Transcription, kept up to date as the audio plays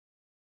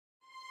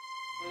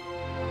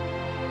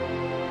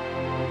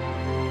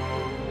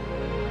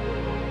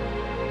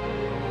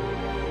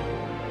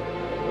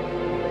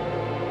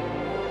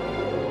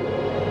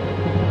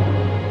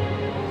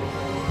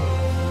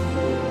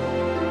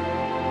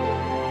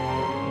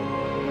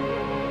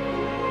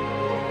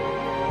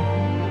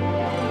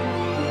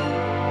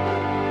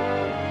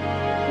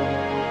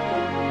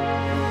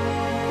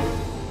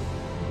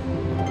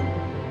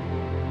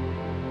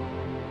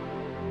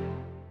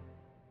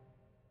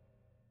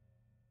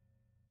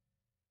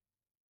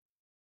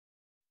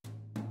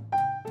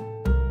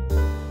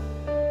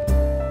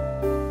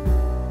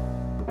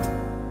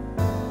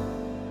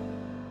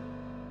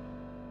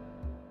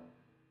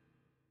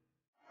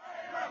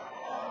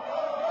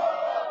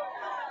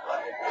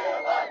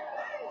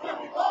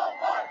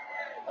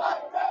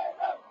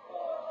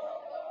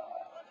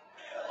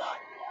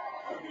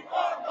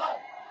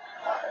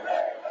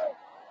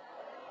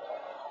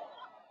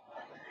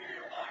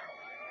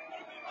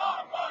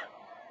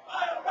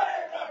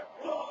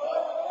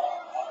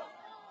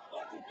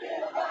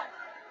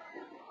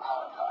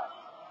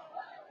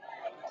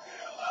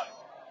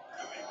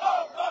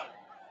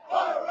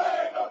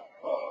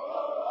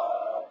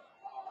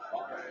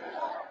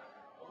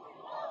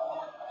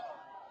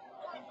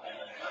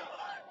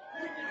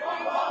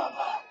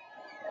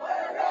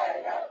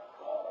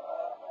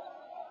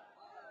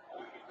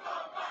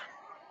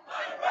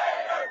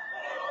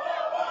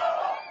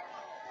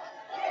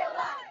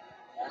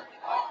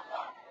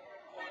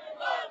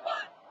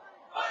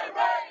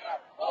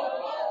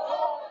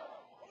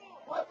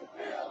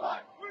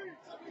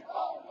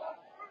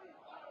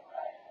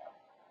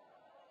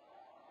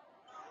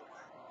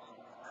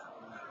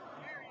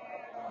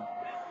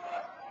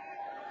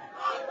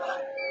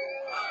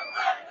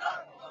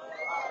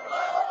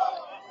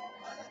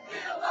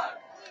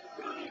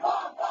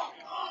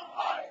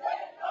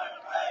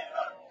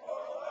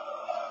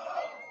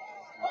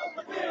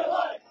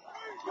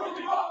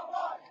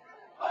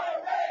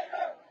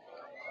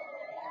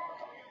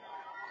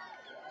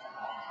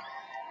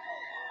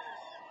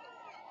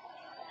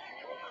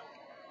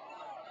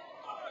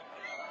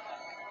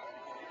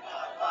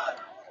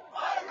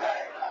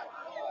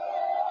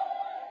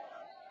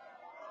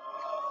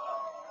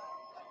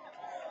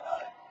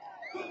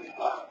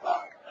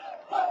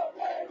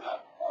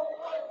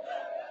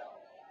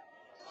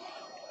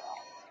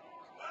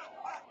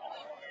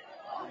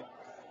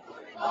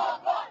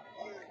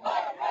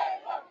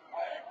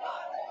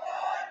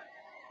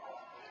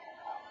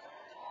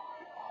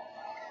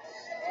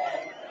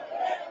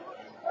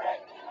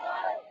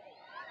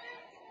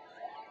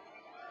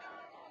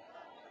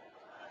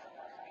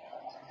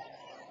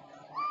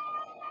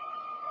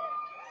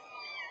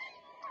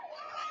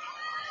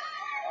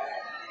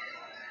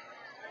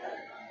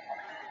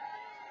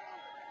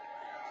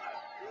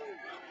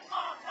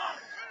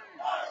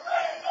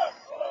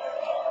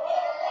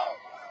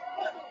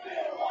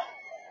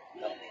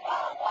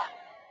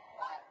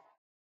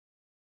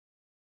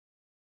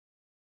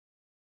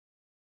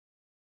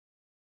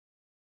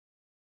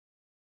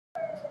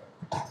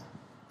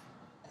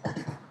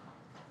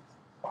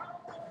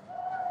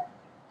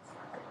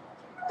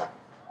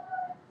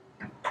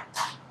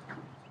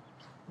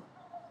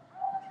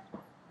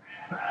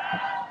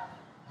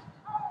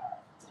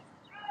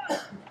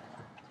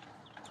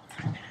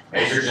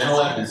Major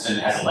General Edmondson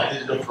has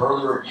elected to defer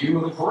the review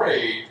of the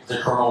parade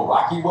to Colonel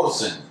Rocky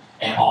Wilson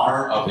in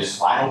honor of his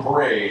final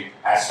parade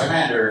as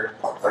commander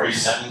of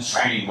 37th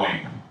Training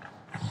Wing.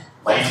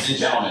 Ladies and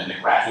gentlemen, the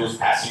graduates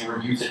passing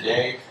review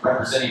today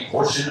represent a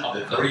portion of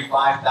the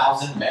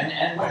 35,000 men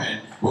and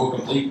women who will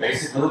complete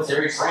basic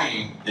military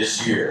training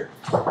this year.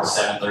 The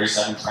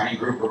 737 Training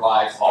Group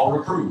provides all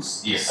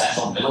recruits the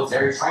essential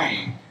military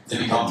training to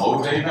become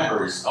motivated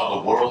members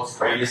of the world's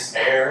greatest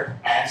air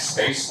and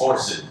space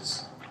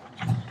forces.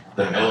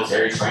 The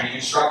military training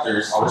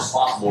instructors are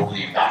responsible for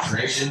the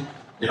indoctrination,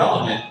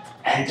 development,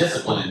 and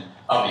discipline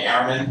of the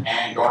Airmen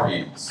and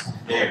Guardians.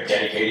 They have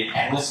dedicated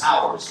endless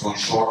hours to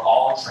ensure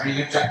all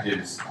training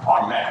objectives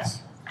are met.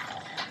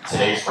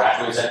 Today's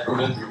graduates have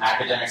proven through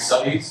academic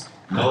studies,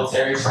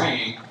 military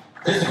training,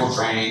 physical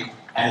training,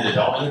 and the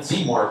development of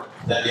teamwork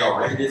that they are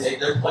ready to take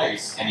their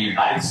place in the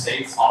United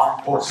States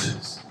Armed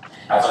Forces.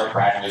 As our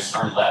graduates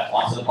turn left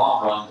onto the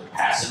bomb run to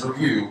pass and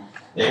review,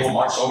 they will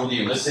march over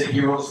the enlisted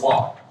heroes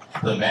walk.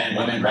 The men and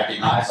women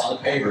recognized on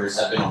the pavers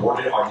have been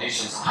awarded our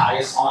nation's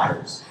highest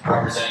honors,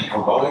 representing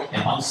heroic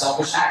and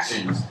unselfish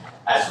actions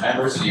as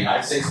members of the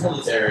United States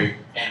military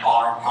in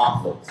armed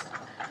conflict.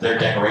 Their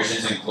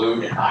decorations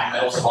include 9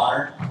 Medals of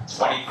Honor,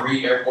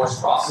 23 Air Force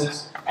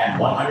Crosses, and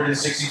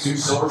 162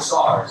 Silver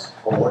Stars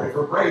awarded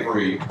for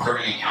bravery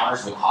during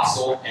encounters with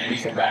hostile enemy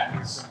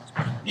combatants.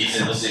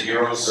 These enlisted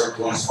heroes serve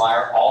to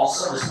inspire all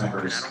service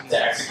members to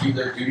execute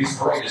their duties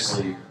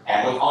courageously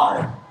and with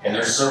honor in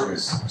their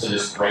service to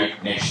this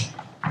great nation.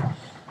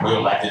 We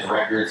would like to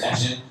direct your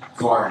attention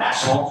to our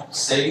national,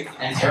 state,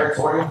 and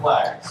territorial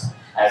flags.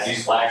 As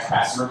these flags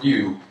pass in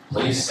review,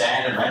 please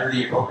stand and render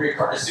the appropriate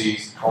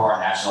courtesies for our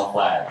national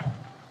flag.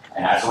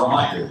 And as a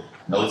reminder,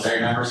 military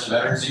members and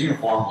veterans in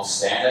uniform will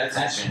stand at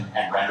attention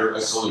and render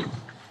a salute.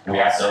 We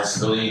ask that our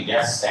civilian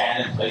guests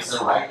stand and place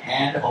their right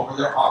hand over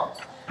their heart.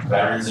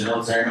 Veterans and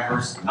military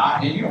members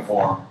not in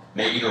uniform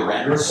may either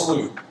render a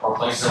salute or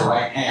place their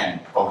right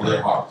hand over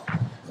their heart.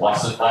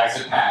 Once the flags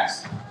have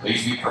passed,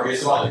 please be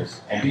courteous of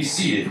others and be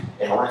seated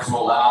in order to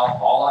allow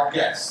all our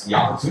guests the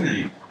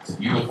opportunity to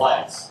view the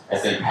flags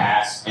as they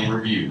pass in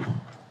review.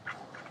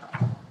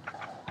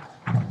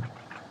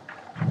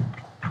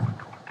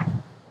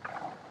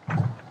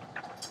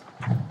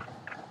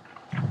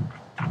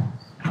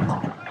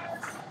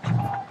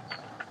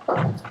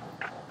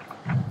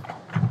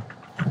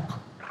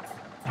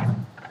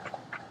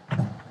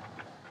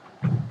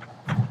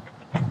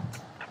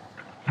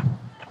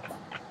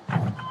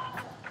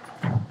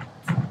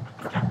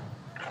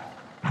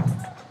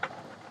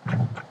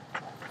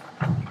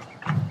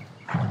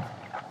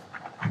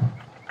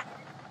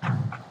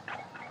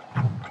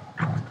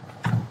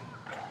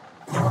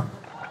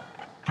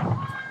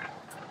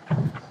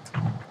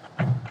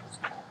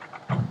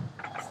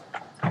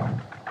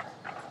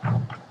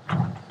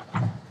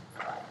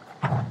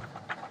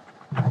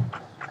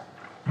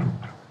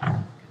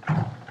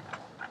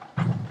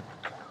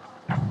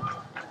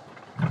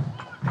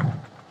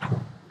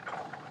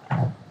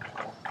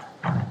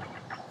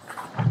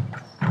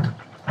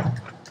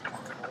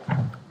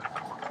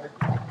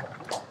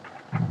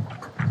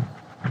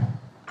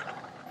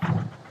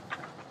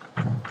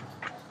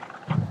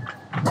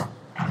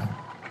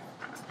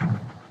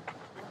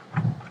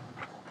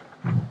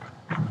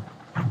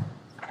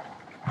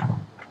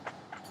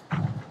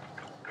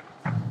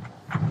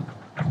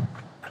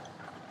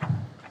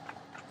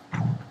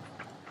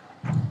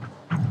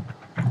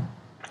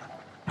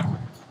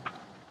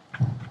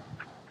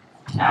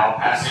 Now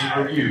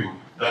passing review,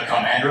 the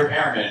Commander of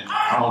Airmen,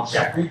 Colonel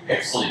Jeffrey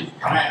Pixley,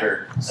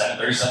 Commander,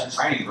 737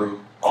 Training Group,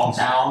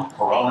 hometown,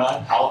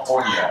 Corona,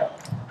 California.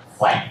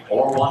 Flight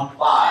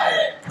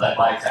 415, led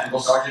by Technical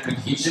Sergeant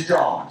Makisha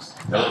Jones,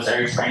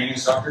 military training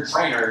instructor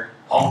trainer,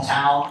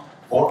 hometown,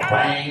 Fort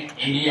Wayne,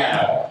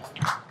 Indiana.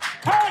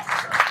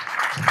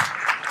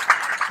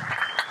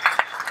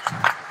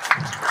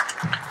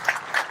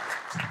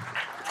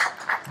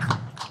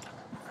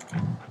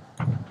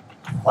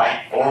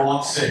 Flight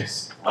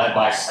 416, led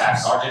by Staff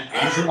Sergeant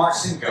Andrew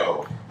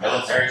Marcinko,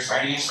 military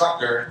training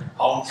instructor,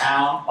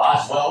 hometown,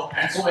 Boswell,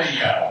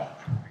 Pennsylvania.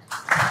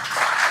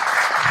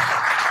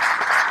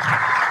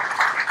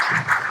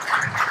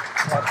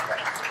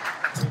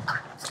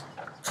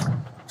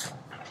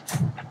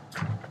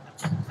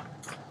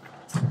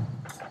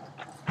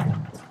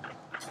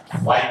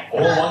 Flight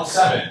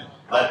 417,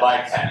 led by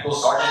Technical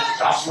Sergeant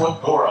Joshua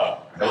Gora,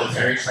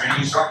 military training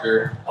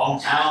instructor,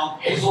 hometown,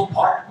 Hazel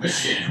Park,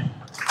 Michigan.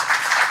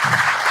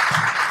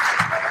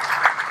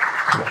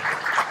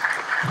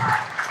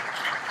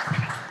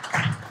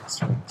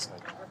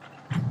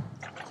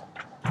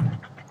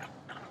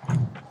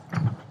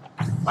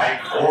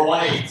 Flight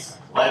 418,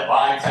 led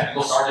by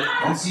Technical Sergeant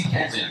Quincy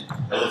Kenton,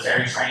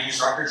 military training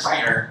instructor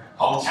trainer,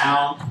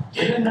 hometown,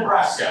 Gibbon,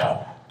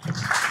 Nebraska.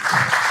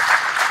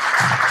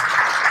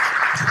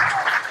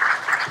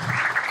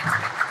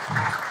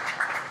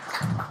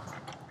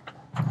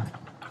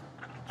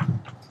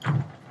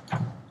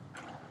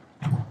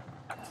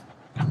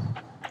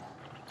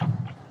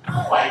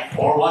 Flight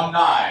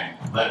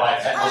 419, led by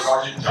Technical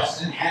Sergeant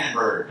Justin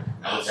Hannenberg,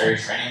 military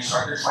training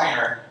instructor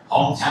trainer,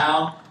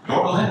 hometown,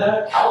 Yorba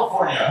Linda,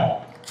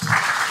 California.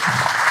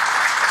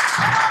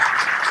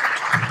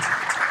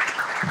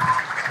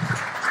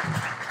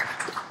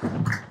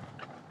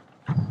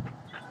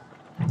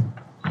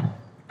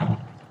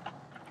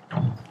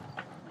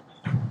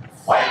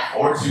 Flight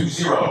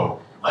 420,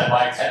 led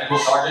by Technical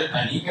Sergeant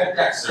Anika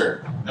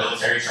Dexter,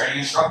 military training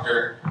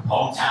instructor,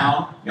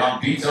 hometown,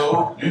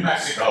 Yombito, New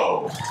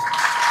Mexico.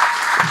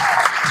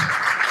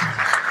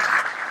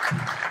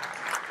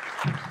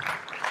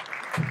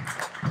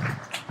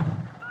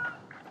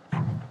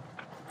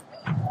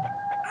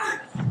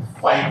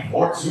 Flight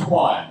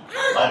 421,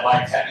 led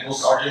by Technical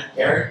Sergeant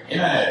Eric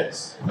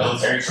Jimenez,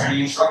 military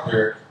training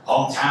instructor,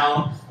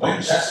 hometown,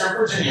 Winchester,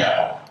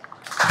 Virginia.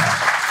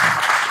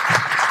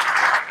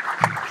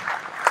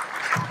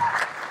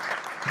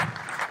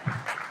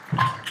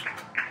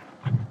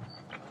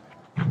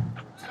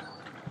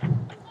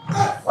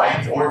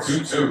 Flight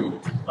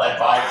 422, led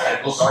by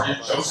Technical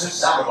Sergeant Joseph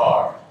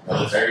Saldivar,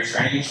 military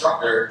training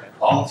instructor,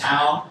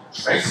 hometown,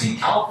 Tracy,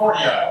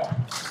 California.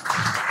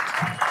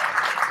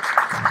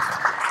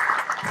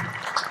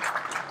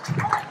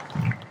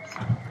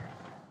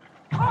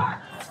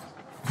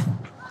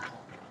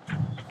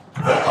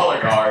 The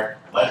Color Guard,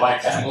 led by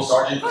Technical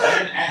Sergeant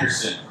Kevin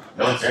Anderson,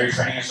 military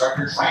training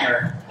instructor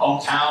trainer,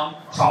 hometown,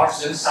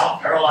 Charleston,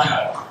 South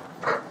Carolina.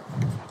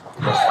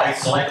 The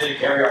flights selected to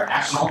carry our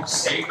national,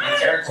 state,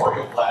 and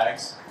territorial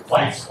flags,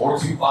 flights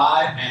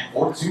 425 and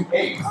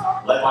 428,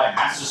 led by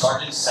Master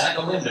Sergeant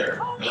Seneca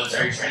Linder,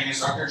 military training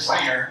instructor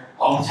trainer,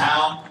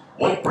 hometown,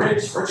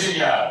 Woodbridge,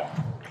 Virginia.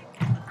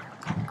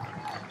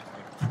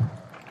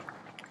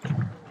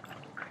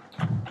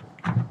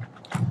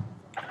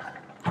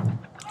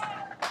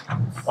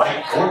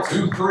 Flight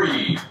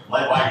 423,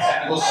 led by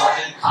Technical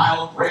Sergeant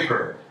Kyle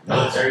Graber,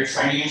 military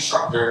training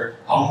instructor,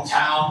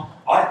 hometown,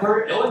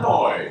 Arthur,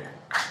 Illinois.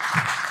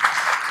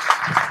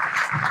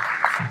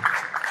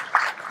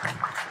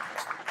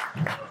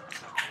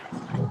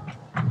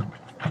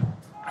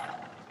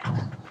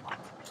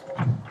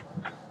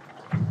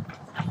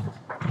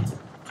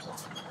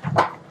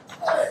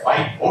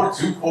 Flight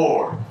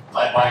 424,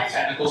 led by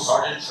Technical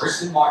Sergeant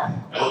Tristan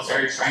Martin,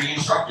 military training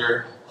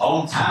instructor,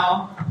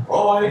 hometown,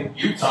 Roy,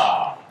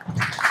 Utah.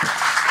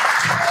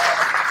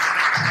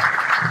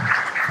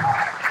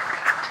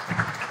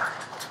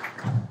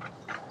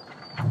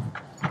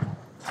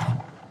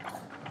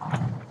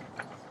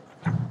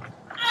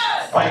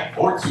 Flight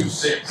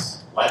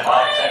 426, led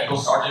by Technical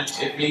Sergeant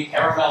Tiffany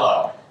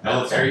Caramella,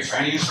 military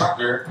training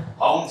instructor,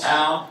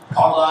 hometown,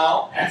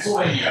 Carlisle,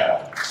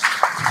 Pennsylvania.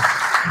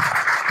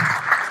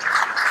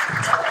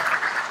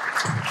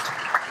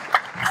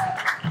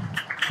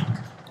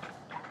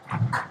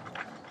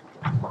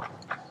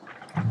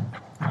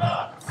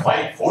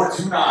 Flight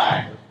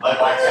 429, led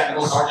by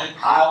Technical Sergeant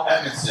Kyle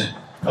Edmondson,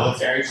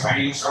 military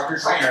training instructor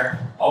trainer,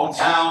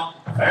 hometown,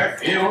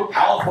 Fairfield,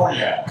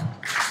 California.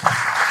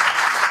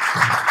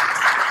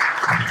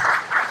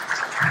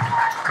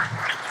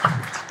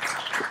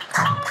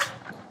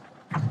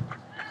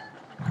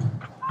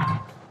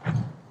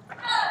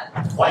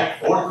 Flight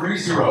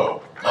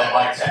 430, led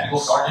by Technical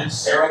Sergeant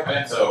Sarah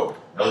Bento,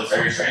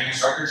 military training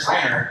instructor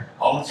trainer,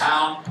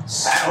 hometown,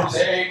 San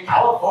Jose,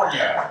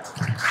 California.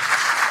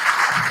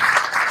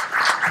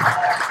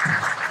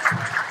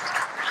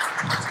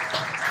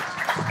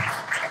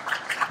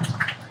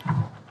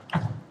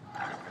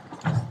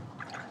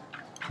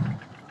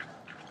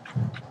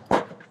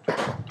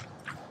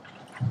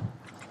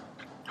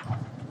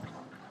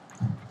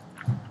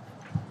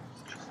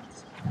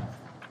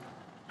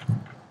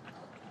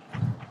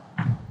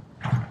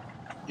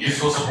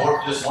 Musical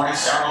support for this morning's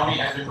ceremony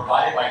has been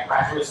provided by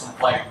graduates from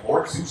Flight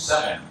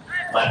 427,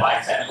 led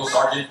by Technical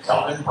Sergeant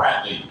Kelvin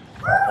Bradley,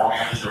 performing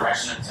under the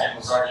direction of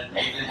Technical Sergeant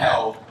Nathan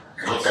Held,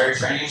 military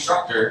training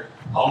instructor,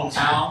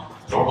 hometown,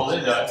 Yorba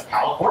Linda,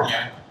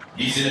 California.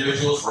 These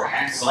individuals were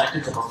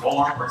hand-selected to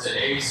perform for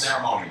today's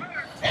ceremony.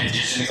 In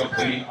addition to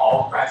completing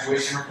all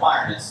graduation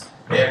requirements,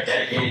 they have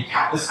dedicated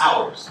countless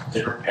hours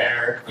to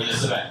prepare for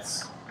this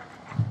event.